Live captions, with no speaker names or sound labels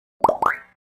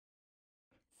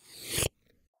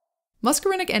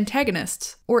Muscarinic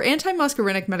antagonists, or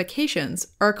antimuscarinic medications,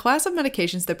 are a class of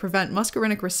medications that prevent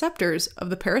muscarinic receptors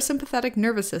of the parasympathetic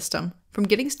nervous system from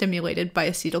getting stimulated by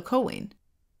acetylcholine.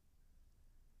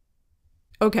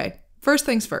 Okay, first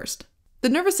things first. The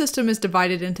nervous system is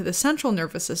divided into the central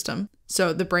nervous system,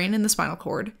 so the brain and the spinal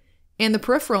cord, and the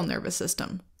peripheral nervous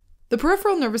system. The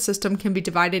peripheral nervous system can be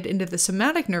divided into the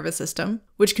somatic nervous system,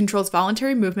 which controls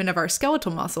voluntary movement of our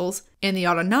skeletal muscles, and the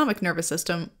autonomic nervous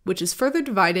system, which is further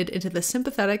divided into the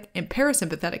sympathetic and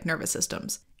parasympathetic nervous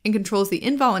systems, and controls the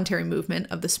involuntary movement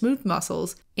of the smooth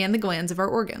muscles and the glands of our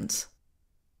organs.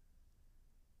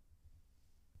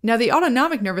 Now, the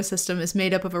autonomic nervous system is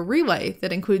made up of a relay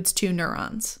that includes 2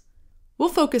 neurons. We'll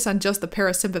focus on just the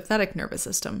parasympathetic nervous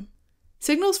system.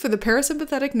 Signals for the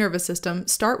parasympathetic nervous system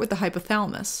start with the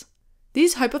hypothalamus.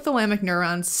 These hypothalamic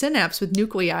neurons synapse with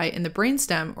nuclei in the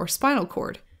brainstem or spinal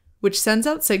cord, which sends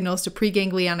out signals to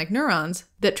preganglionic neurons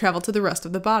that travel to the rest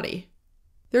of the body.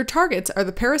 Their targets are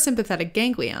the parasympathetic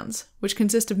ganglions, which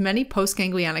consist of many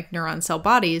postganglionic neuron cell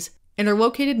bodies and are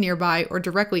located nearby or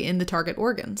directly in the target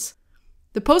organs.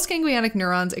 The postganglionic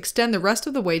neurons extend the rest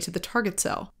of the way to the target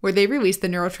cell, where they release the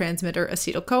neurotransmitter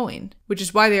acetylcholine, which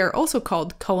is why they are also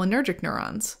called cholinergic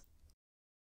neurons.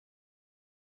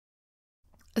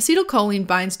 Acetylcholine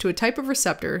binds to a type of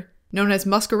receptor, known as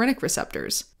muscarinic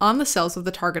receptors, on the cells of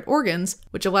the target organs,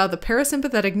 which allow the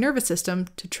parasympathetic nervous system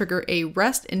to trigger a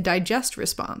rest and digest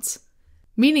response,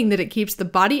 meaning that it keeps the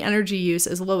body energy use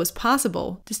as low as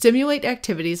possible to stimulate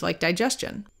activities like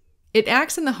digestion. It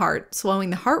acts in the heart, slowing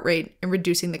the heart rate and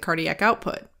reducing the cardiac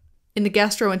output. In the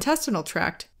gastrointestinal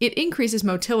tract, it increases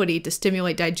motility to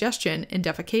stimulate digestion and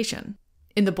defecation.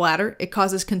 In the bladder, it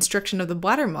causes constriction of the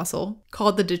bladder muscle,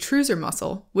 called the detrusor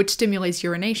muscle, which stimulates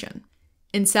urination.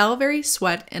 In salivary,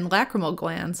 sweat, and lacrimal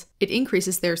glands, it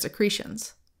increases their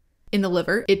secretions. In the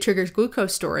liver, it triggers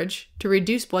glucose storage to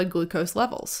reduce blood glucose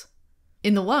levels.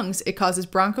 In the lungs, it causes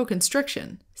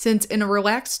bronchoconstriction, since in a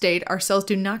relaxed state, our cells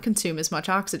do not consume as much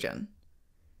oxygen.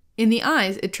 In the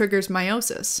eyes, it triggers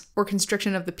miosis, or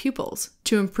constriction of the pupils,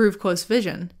 to improve close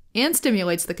vision, and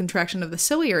stimulates the contraction of the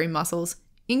ciliary muscles,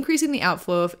 increasing the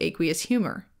outflow of aqueous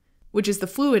humor, which is the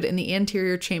fluid in the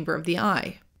anterior chamber of the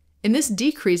eye, and this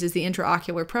decreases the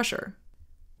intraocular pressure.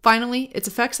 Finally, its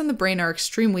effects on the brain are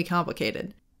extremely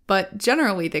complicated, but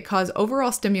generally they cause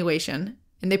overall stimulation,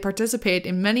 and they participate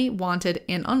in many wanted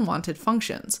and unwanted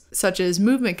functions, such as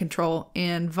movement control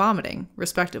and vomiting,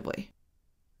 respectively.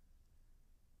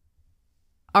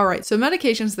 Alright, so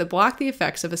medications that block the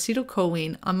effects of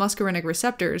acetylcholine on muscarinic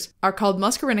receptors are called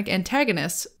muscarinic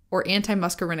antagonists or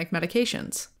antimuscarinic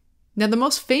medications. Now, the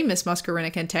most famous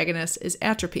muscarinic antagonist is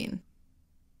atropine.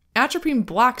 Atropine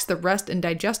blocks the rest and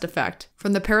digest effect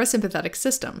from the parasympathetic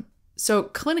system, so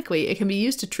clinically it can be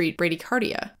used to treat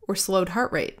bradycardia, or slowed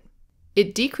heart rate.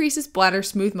 It decreases bladder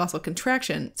smooth muscle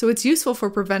contraction, so it's useful for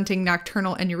preventing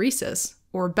nocturnal enuresis,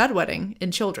 or bedwetting,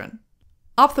 in children.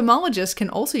 Ophthalmologists can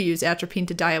also use atropine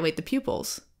to dilate the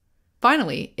pupils.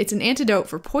 Finally, it's an antidote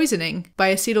for poisoning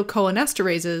by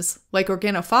acetylcholinesterases like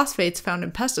organophosphates found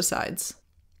in pesticides.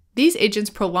 These agents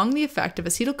prolong the effect of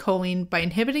acetylcholine by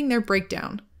inhibiting their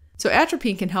breakdown, so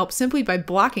atropine can help simply by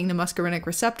blocking the muscarinic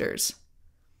receptors.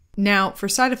 Now, for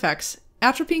side effects,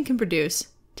 atropine can produce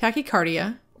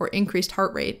tachycardia, or increased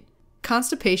heart rate,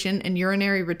 constipation and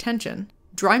urinary retention,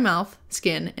 dry mouth,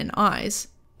 skin, and eyes,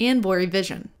 and blurry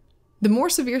vision. The more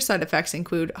severe side effects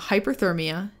include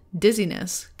hyperthermia,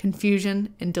 dizziness,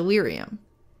 confusion, and delirium.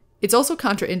 It's also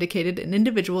contraindicated in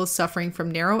individuals suffering from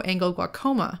narrow-angle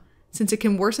glaucoma, since it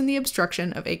can worsen the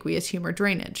obstruction of aqueous humor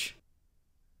drainage.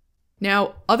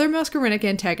 Now, other muscarinic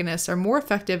antagonists are more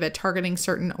effective at targeting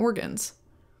certain organs.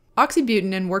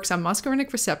 Oxybutynin works on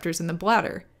muscarinic receptors in the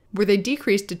bladder, where they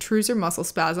decrease detrusor muscle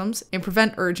spasms and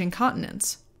prevent urge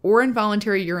incontinence, or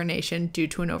involuntary urination due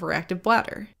to an overactive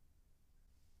bladder.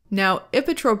 Now,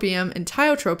 ipratropium and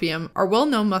tiotropium are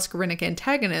well-known muscarinic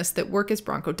antagonists that work as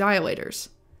bronchodilators.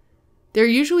 They're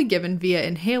usually given via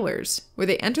inhalers, where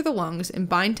they enter the lungs and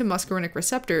bind to muscarinic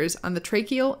receptors on the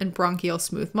tracheal and bronchial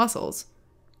smooth muscles,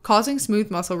 causing smooth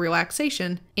muscle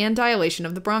relaxation and dilation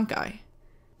of the bronchi.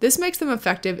 This makes them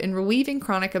effective in relieving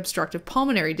chronic obstructive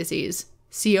pulmonary disease,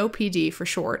 COPD for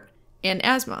short, and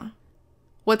asthma.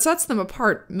 What sets them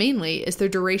apart mainly is their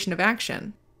duration of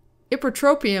action.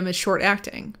 Ipratropium is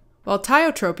short-acting, while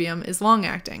tiotropium is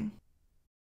long-acting.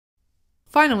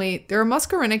 Finally, there are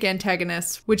muscarinic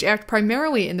antagonists which act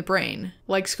primarily in the brain,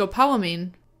 like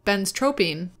scopolamine,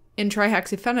 benztropine, and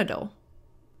trihexyphenidyl.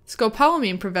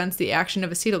 Scopolamine prevents the action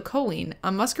of acetylcholine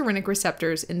on muscarinic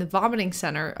receptors in the vomiting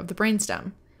center of the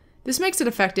brainstem. This makes it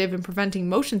effective in preventing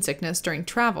motion sickness during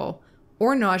travel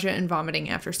or nausea and vomiting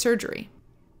after surgery.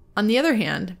 On the other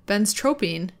hand,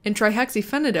 benztropine and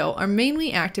trihexyphenidyl are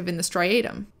mainly active in the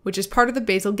striatum, which is part of the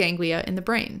basal ganglia in the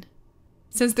brain.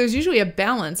 Since there's usually a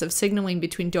balance of signaling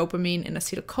between dopamine and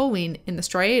acetylcholine in the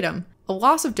striatum, a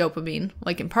loss of dopamine,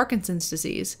 like in Parkinson's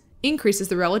disease, increases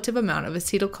the relative amount of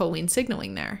acetylcholine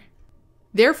signaling there.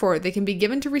 Therefore, they can be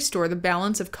given to restore the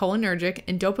balance of cholinergic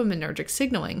and dopaminergic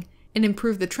signaling and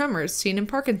improve the tremors seen in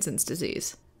Parkinson's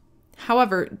disease.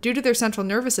 However, due to their central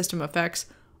nervous system effects,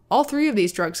 all three of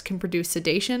these drugs can produce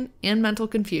sedation and mental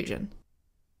confusion.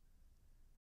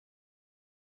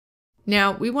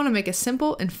 Now, we want to make a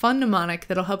simple and fun mnemonic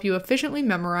that'll help you efficiently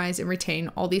memorize and retain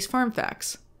all these pharm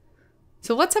facts.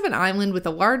 So let's have an island with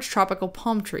a large tropical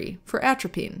palm tree for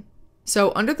atropine.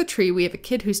 So under the tree we have a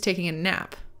kid who's taking a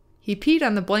nap. He peed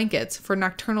on the blankets for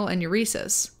nocturnal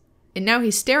enuresis, and now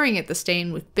he's staring at the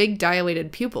stain with big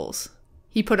dilated pupils.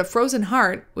 He put a frozen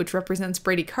heart, which represents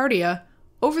bradycardia,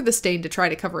 over the stain to try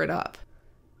to cover it up.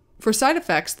 For side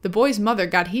effects, the boy's mother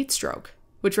got heat stroke,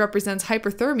 which represents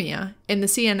hyperthermia, and the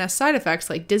CNS side effects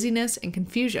like dizziness and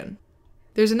confusion.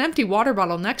 There's an empty water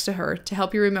bottle next to her to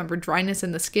help you remember dryness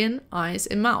in the skin, eyes,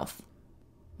 and mouth.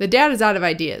 The dad is out of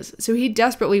ideas, so he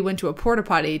desperately went to a porta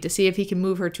potty to see if he can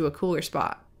move her to a cooler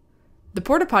spot. The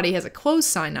porta potty has a close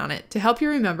sign on it to help you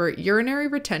remember urinary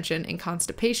retention and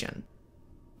constipation.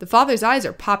 The father's eyes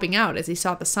are popping out as he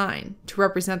saw the sign, to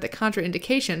represent the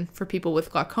contraindication for people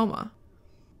with glaucoma.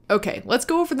 Okay, let's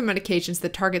go over the medications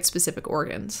that target specific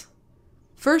organs.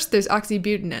 First, there's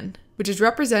oxybutynin, which is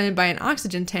represented by an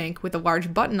oxygen tank with a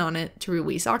large button on it to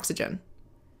release oxygen.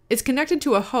 It's connected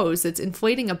to a hose that's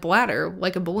inflating a bladder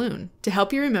like a balloon to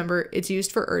help you remember it's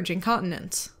used for urge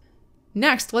incontinence.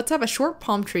 Next, let's have a short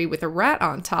palm tree with a rat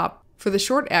on top for the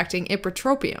short-acting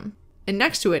ipratropium, and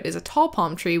next to it is a tall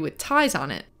palm tree with ties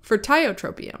on it for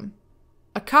tiotropium.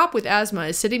 A cop with asthma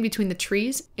is sitting between the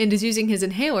trees and is using his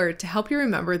inhaler to help you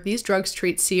remember these drugs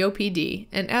treat COPD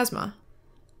and asthma.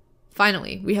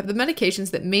 Finally, we have the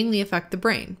medications that mainly affect the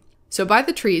brain. So by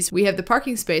the trees, we have the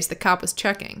parking space the cop was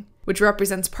checking, which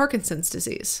represents Parkinson's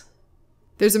disease.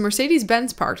 There's a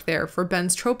Mercedes-Benz parked there for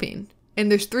benztropine, and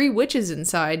there's 3 witches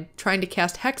inside trying to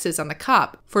cast hexes on the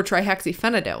cop for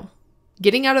trihexyphenidyl.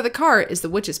 Getting out of the car is the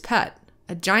witch's pet,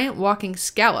 a giant walking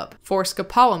scallop for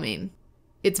scopolamine.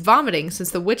 It's vomiting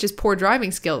since the witch's poor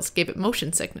driving skills gave it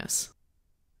motion sickness.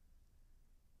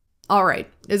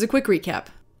 Alright, as a quick recap.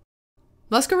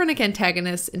 Muscarinic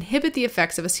antagonists inhibit the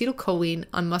effects of acetylcholine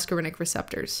on muscarinic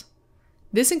receptors.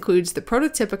 This includes the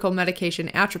prototypical medication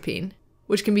atropine,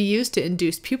 which can be used to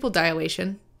induce pupil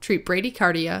dilation, treat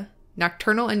bradycardia,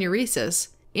 nocturnal enuresis,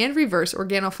 and reverse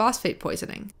organophosphate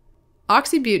poisoning.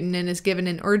 Oxybutynin is given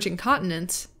in urge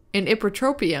incontinence, and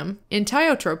ipratropium and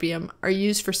tiotropium are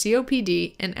used for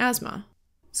COPD and asthma.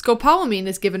 Scopolamine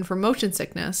is given for motion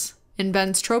sickness, and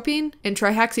benztropine and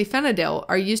trihexyphenidyl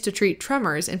are used to treat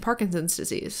tremors in Parkinson's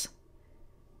disease.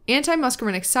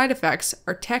 Antimuscarinic side effects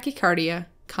are tachycardia,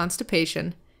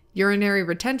 constipation, urinary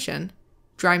retention,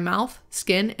 dry mouth,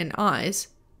 skin, and eyes,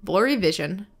 blurry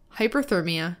vision,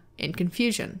 hyperthermia, and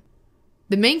confusion.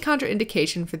 The main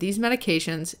contraindication for these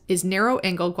medications is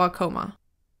narrow-angle glaucoma.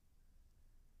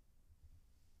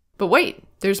 But wait,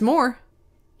 there's more!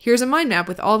 Here's a mind map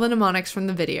with all the mnemonics from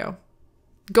the video.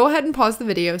 Go ahead and pause the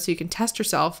video so you can test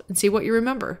yourself and see what you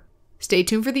remember. Stay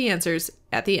tuned for the answers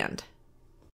at the end.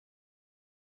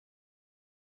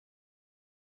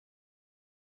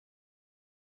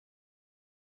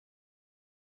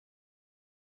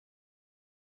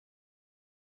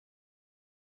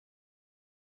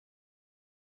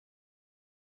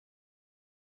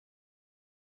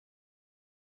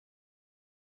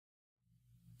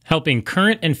 Helping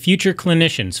current and future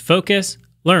clinicians focus,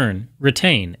 learn,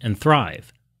 retain, and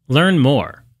thrive. Learn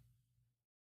more